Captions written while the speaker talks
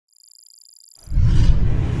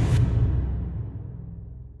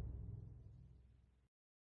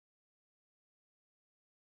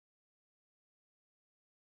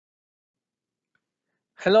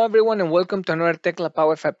Hello everyone and welcome to another Tekla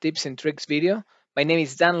PowerFab tips and tricks video. My name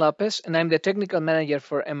is Dan Lopez and I'm the technical manager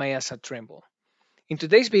for MIS at Trimble. In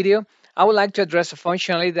today's video, I would like to address a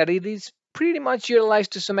functionality that it is pretty much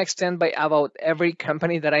utilized to some extent by about every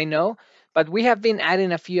company that I know, but we have been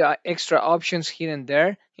adding a few extra options here and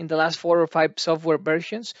there in the last 4 or 5 software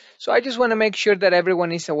versions. So I just want to make sure that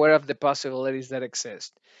everyone is aware of the possibilities that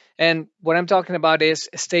exist. And what I'm talking about is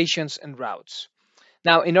stations and routes.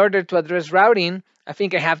 Now, in order to address routing, I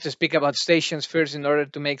think I have to speak about stations first in order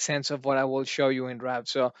to make sense of what I will show you in route.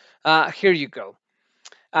 So here you go.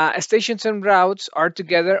 Stations and routes are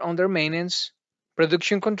together under maintenance,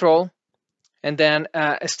 production control, and then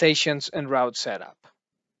stations and route setup.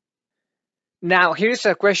 Now, here's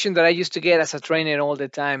a question that I used to get as a trainer all the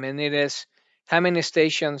time, and it is, how many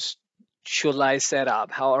stations should I set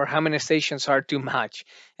up? How many stations are too much?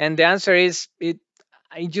 And the answer is,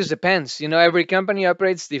 it just depends. Every company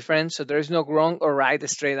operates different, so there is no wrong or right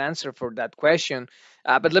straight answer for that question.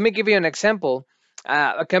 But let me give you an example.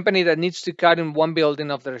 A company that needs to cut in one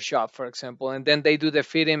building of their shop, for example, and then they do the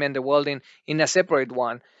fitting and the welding in a separate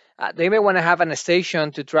one. They may want to have an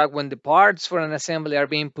station to track when the parts for an assembly are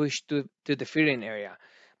being pushed to the fitting area.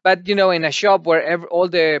 But in a shop where all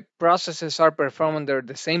the processes are performed under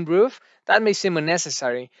the same roof, that may seem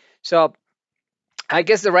unnecessary. So I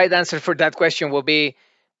guess the right answer for that question will be,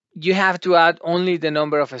 you have to add only the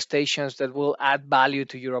number of stations that will add value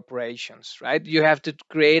to your operations, right? You have to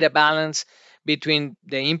create a balance between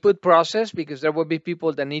the input process, because there will be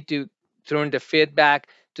people that need to turn the feedback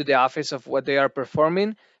to the office of what they are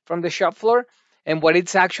performing from the shop floor, and what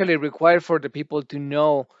it's actually required for the people to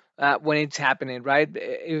know when it's happening, right?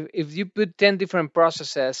 If you put 10 different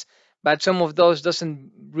processes, but some of those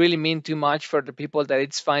doesn't really mean too much for the people that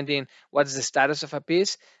it's finding what's the status of a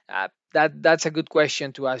piece, that's a good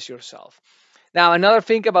question to ask yourself. Now, another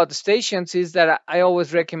thing about the stations is that I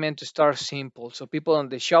always recommend to start simple, so people on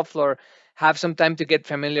the shop floor have some time to get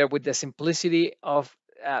familiar with the simplicity of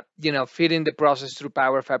feeding the process through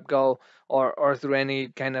PowerFab Go, or through any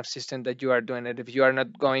kind of system that you are doing it. If you are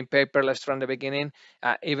not going paperless from the beginning,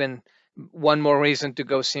 even one more reason to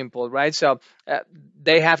go simple, right? So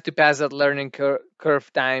they have to pass that learning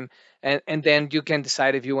curve time, and then you can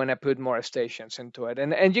decide if you want to put more stations into it.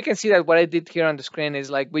 And you can see that what I did here on the screen is,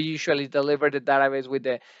 like, we usually deliver the database with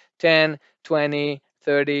the 10, 20,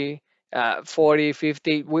 30, 40,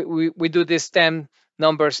 50. We do these 10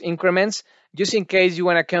 numbers increments, just in case you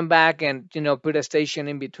want to come back and put a station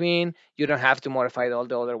in between. You don't have to modify all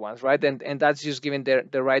the other ones, right? And that's just giving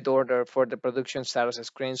the right order for the production status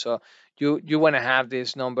screen. So you want to have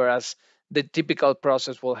this number as the typical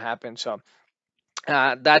process will happen. So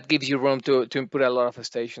that gives you room to input a lot of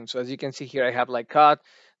stations. So as you can see here, I have like cut,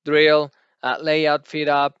 drill, layout, feed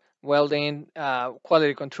up, welding,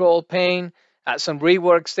 quality control, paint, some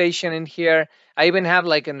rework station in here. I even have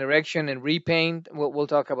like an erection and repaint. We'll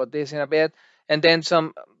talk about this in a bit. And then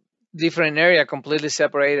some different area completely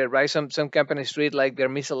separated, right? Some companies treat like their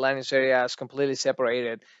miscellaneous area as completely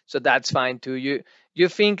separated. So that's fine too. You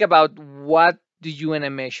think about what do you want to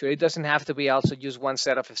measure. It doesn't have to be also just one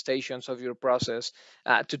set of stations of your process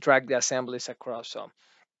to track the assemblies across. So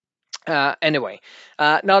anyway,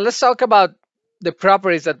 now let's talk about the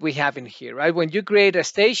properties that we have in here, right? When you create a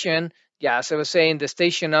station, yeah, as I was saying, the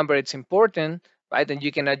station number, it's important, right? And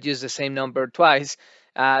you cannot use the same number twice.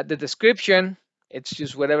 The description, it's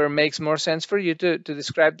just whatever makes more sense for you to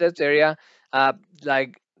describe that area.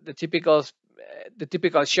 Like the typical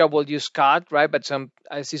shop will use cut, right? But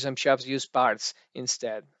I see some shops use parts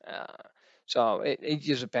instead. So it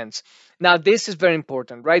just depends. Now this is very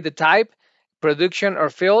important, right? The type, production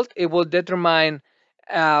or field, it will determine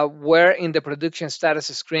where in the production status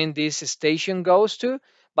screen this station goes to.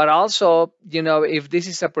 But also, if this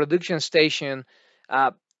is a production station,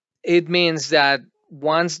 uh, it means that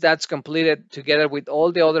once that's completed, together with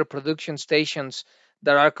all the other production stations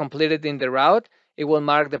that are completed in the route, it will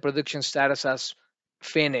mark the production status as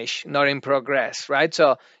finished, not in progress, right?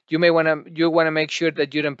 So you want to make sure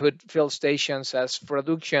that you don't put field stations as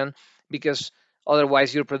production, because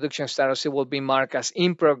otherwise your production status, it will be marked as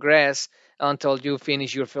in progress until you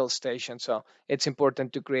finish your field station. So it's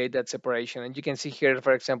important to create that separation. And you can see here,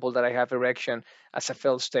 for example, that I have erection as a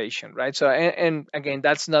field station, right? So and again,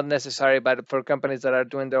 that's not necessary, but for companies that are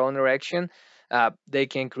doing their own erection, they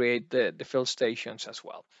can create the field stations as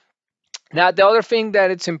well. Now, the other thing that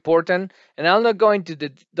it's important, and I'll not go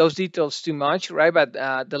into those details too much, right? But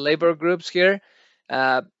the labor groups here,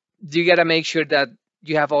 uh, you got to make sure that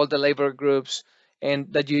you have all the labor groups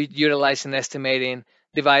and that you utilize an estimating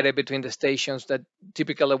divided between the stations that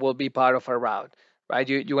typically will be part of a route, right?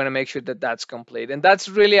 You want to make sure that that's complete. And that's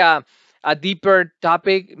really a deeper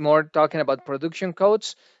topic, more talking about production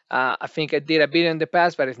codes, I think I did a video in the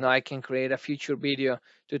past, but if not, I can create a future video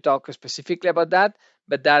to talk specifically about that.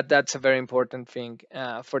 But that's a very important thing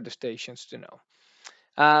for the stations to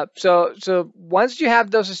know. So once you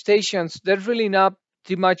have those stations, there's really not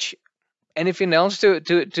too much anything else to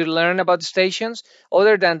learn about the stations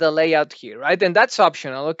other than the layout here, right? And that's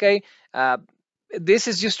optional, okay? Uh, this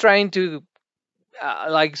is just trying to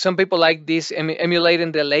like some people like this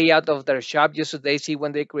emulating the layout of their shop just so they see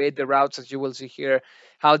when they create the routes, as you will see here,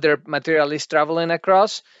 how their material is traveling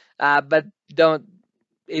across. But don't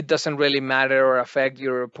it doesn't really matter or affect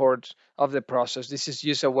your report of the process. This is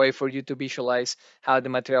just a way for you to visualize how the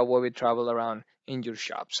material will be travel around in your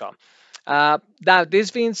shop. So now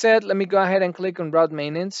this being said, let me go ahead and click on route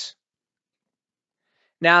maintenance.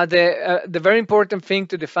 Now the very important thing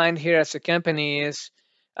to define here as a company is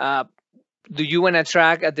uh, do you want to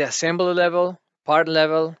track at the assembly level, part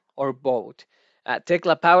level, or both?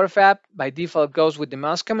 Tekla PowerFab by default goes with the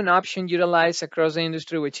most common option utilized across the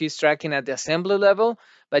industry, which is tracking at the assembly level.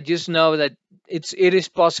 But just know that it is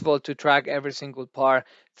possible to track every single part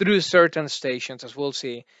through certain stations, as we'll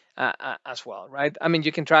see as well, right? I mean,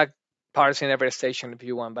 you can track parts in every station if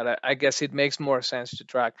you want, but I guess it makes more sense to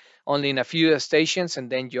track only in a few stations and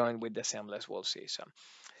then join with the assembly, as we'll see. So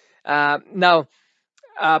now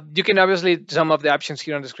you can obviously some of the options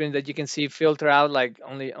here on the screen that you can see filter out, like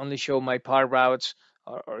only show my par routes,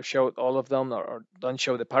 or show all of them, or don't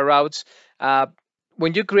show the par routes. Uh,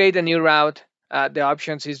 when you create a new route, the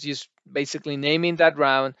options is just basically naming that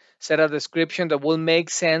route, set a description that will make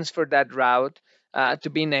sense for that route to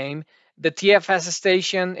be named. The TFS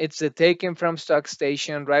station, it's the taken from stock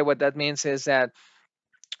station, right? What that means is that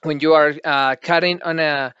when you are cutting on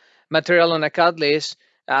a material on a cut list,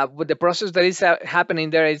 with the process that is happening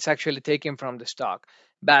there, it's actually taken from the stock.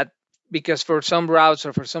 But because for some routes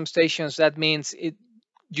or for some stations, that means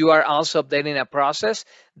you are also updating a process.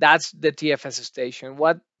 That's the TFS station.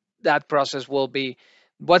 What that process will be,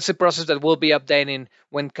 what's the process that will be updating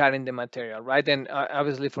when cutting the material, right? And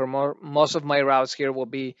obviously for most of my routes here will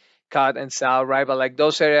be cut and sell, right? But like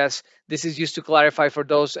those areas, this is used to clarify for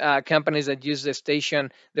those companies that use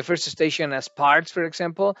the first station as parts, for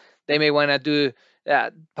example. They may want to do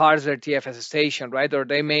parts of their TFS station, right? Or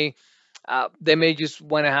they may just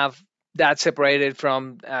want to have that separated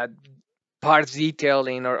from parts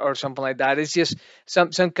detailing, or something like that. It's just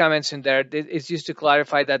some comments in there. It's just to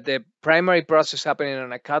clarify that the primary process happening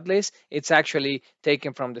on a cut list, it's actually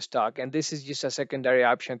taken from the stock, and this is just a secondary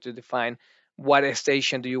option to define what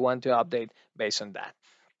station do you want to update based on that.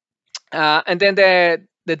 And then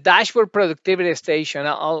the dashboard productivity station.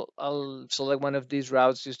 I'll select one of these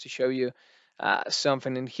routes just to show you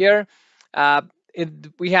something in here. Uh,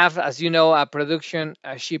 we have, as you know, a production,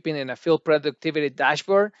 a shipping, and a field productivity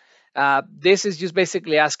dashboard. This is just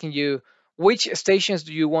basically asking you which stations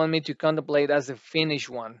do you want me to contemplate as the finished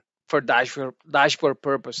one for dashboard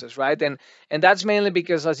purposes, right? And that's mainly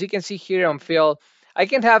because, as you can see here on field, I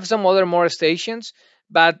can have some other more stations,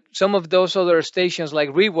 but some of those other stations, like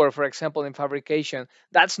rework, for example, in fabrication,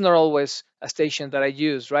 that's not always a station that I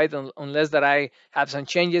use, right? Unless that I have some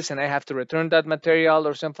changes and I have to return that material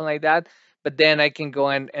or something like that. But then I can go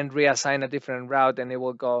and reassign a different route and it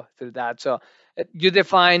will go through that. So you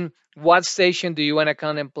define what station do you want to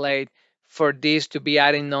contemplate for this to be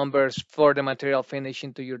adding numbers for the material finish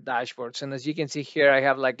into your dashboards. And as you can see here, I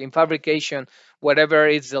have like in fabrication, whatever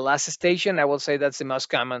is the last station, I will say that's the most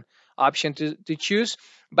common option to choose.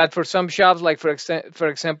 But for some shops, like for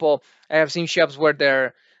example, I have seen shops where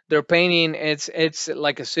they're painting. It's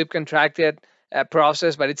like a subcontracted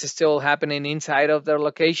process, but it's still happening inside of their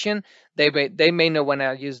location. They may not want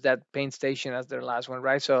to use that paint station as their last one,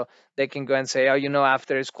 right? So they can go and say, oh,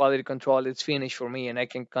 after it's quality control, it's finished for me, and I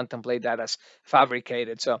can contemplate that as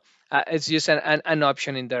fabricated. So it's just an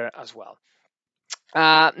option in there as well.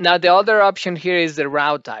 Now, the other option here is the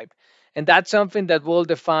route type, and that's something that will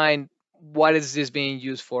define what is this being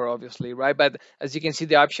used for, obviously, right? But as you can see,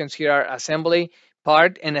 the options here are assembly,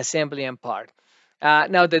 part, and assembly and part.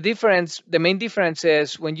 Now, the main difference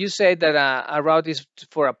is when you say that a route is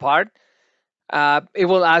for a part, it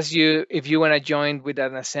will ask you if you want to join with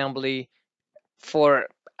an assembly for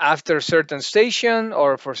after certain station,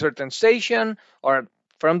 or for certain station, or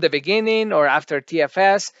from the beginning, or after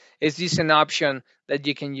TFS. Is this an option that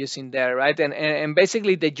you can use in there, right? And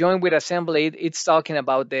basically the join with assembly, it's talking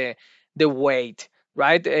about the weight,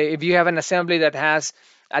 right? If you have an assembly that has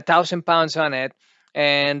 1,000 pounds on it,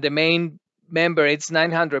 and the main member it's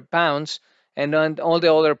 900 pounds, and then all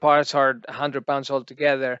the other parts are 100 pounds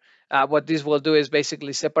altogether, what this will do is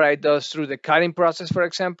basically separate those through the cutting process, for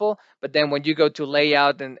example. But then when you go to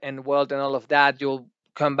layout and weld and all of that, you'll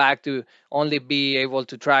come back to only be able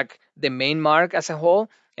to track the main mark as a whole,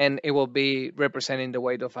 and it will be representing the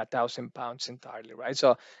weight of 1,000 pounds entirely, right?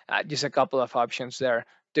 So just a couple of options there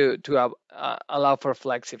to allow for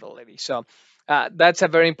flexibility. So that's a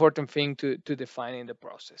very important thing to define in the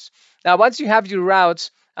process. Now, once you have your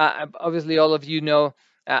routes, obviously all of you know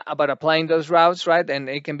about applying those routes, right? And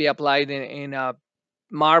it can be applied in a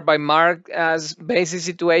mark by mark as basis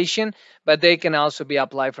situation, but they can also be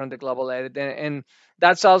applied from the global edit. And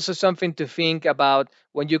that's also something to think about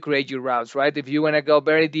when you create your routes, right? If you want to go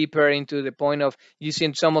very deeper into the point of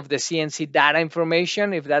using some of the CNC data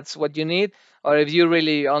information, if that's what you need, or if you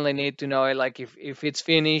really only need to know like if it's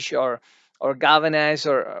finished or galvanized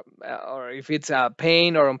or if it's a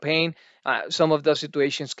paint or on paint, some of those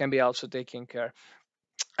situations can be also taken care.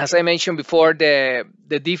 As I mentioned before, the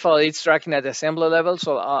default is tracking at the assembly level.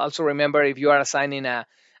 So also remember, if you are assigning a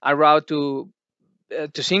route to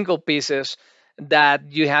single pieces, that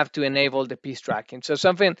you have to enable the piece tracking. So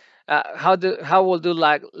something how will do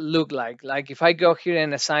like look like if I go here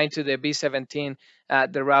and assign to the B17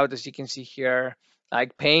 the route, as you can see here,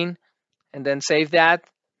 like paint, and then save that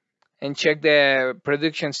and check the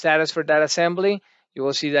production status for that assembly, you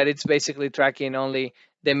will see that it's basically tracking only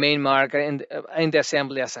the main mark in the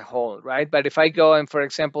assembly as a whole, right? But if I go and, for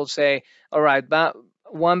example, say, all right,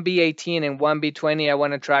 one B18 and one B20, I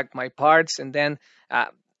want to track my parts, and then uh,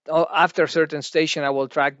 after a certain station, I will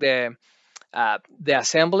track the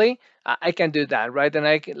assembly. I can do that, right? And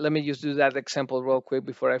let me just do that example real quick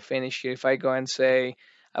before I finish here. If I go and say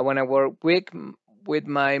I want to work with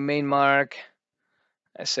my main mark,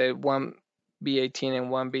 I say one B18 and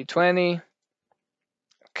one B20.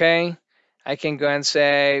 Okay. I can go and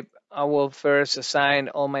say I will first assign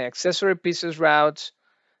all my accessory pieces routes.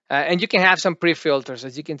 And you can have some pre-filters.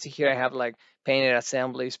 As you can see here, I have like painted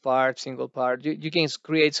assemblies, parts, single part. You can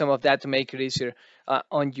create some of that to make it easier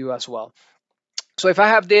on you as well. So if I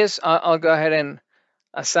have this, I'll go ahead and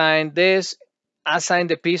assign this, assign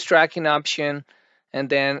the piece tracking option, and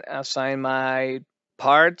then assign my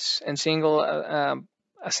parts and single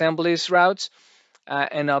assemblies routes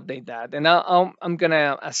and update that. And I'm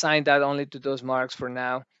gonna assign that only to those marks for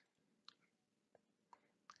now.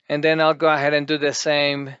 And then I'll go ahead and do the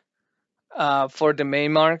same for the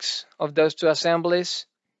main marks of those two assemblies.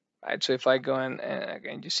 Right. So if I go and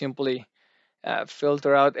again, just simply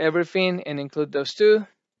filter out everything and include those two.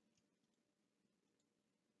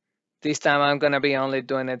 This time I'm gonna be only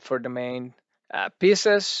doing it for the main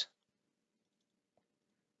pieces.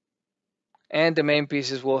 And the main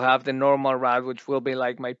pieces will have the normal route, which will be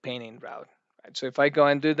like my painting route. Right? So if I go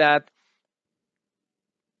and do that,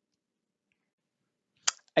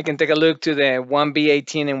 I can take a look to the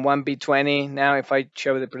 1B18 and 1B20. Now, if I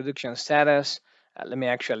show the production status, let me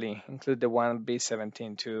actually include the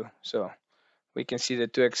 1B17 too, so we can see the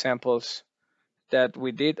two examples that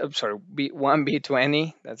we did. I'm sorry,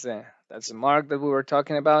 B1B20. That's the mark that we were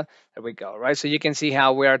talking about. There we go. Right. So you can see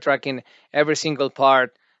how we are tracking every single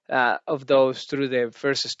part of those through the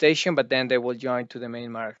first station, but then they will join to the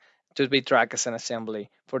main mark to be tracked as an assembly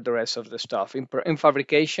for the rest of the stuff in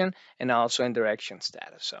fabrication and also in direction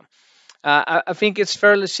status. So I think it's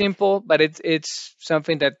fairly simple, but it's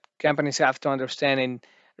something that companies have to understand and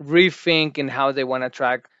rethink in how they want to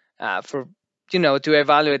track for to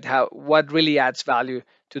evaluate what really adds value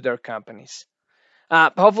to their companies.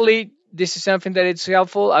 Hopefully, this is something that it's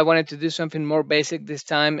helpful. I wanted to do something more basic this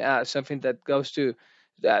time, something that goes to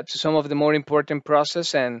some of the more important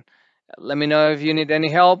process. And let me know if you need any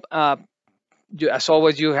help. As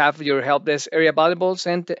always, you have your help desk area valuables,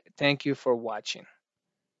 and thank you for watching.